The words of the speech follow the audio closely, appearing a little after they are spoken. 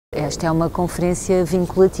Esta é uma conferência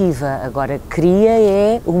vinculativa, agora cria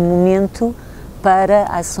o momento para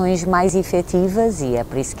ações mais efetivas e é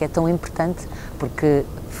por isso que é tão importante, porque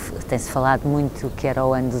tem-se falado muito que era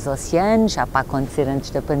o ano dos oceanos, já para acontecer antes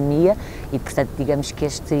da pandemia e, portanto, digamos que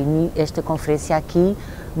esta conferência aqui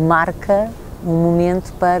marca um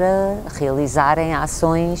momento para realizarem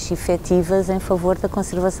ações efetivas em favor da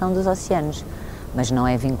conservação dos oceanos, mas não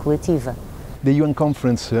é vinculativa. The UN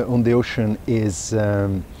Conference on the Ocean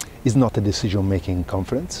is not a decision-making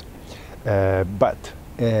conference, but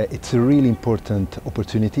it's a really important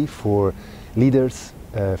opportunity for leaders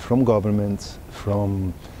from governments,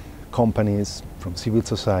 from companies, from civil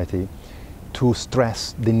society to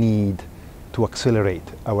stress the need to accelerate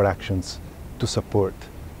our actions to support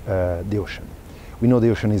the ocean. We know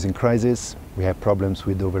the ocean is in crisis. We have problems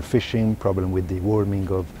with overfishing, problem with the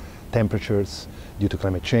warming of temperatures due to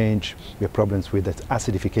climate change. We have problems with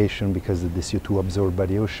acidification because of the CO2 absorbed by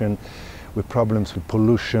the ocean. We have problems with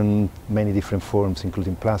pollution, many different forms,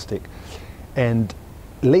 including plastic. And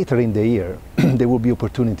later in the year, there will be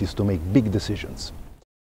opportunities to make big decisions.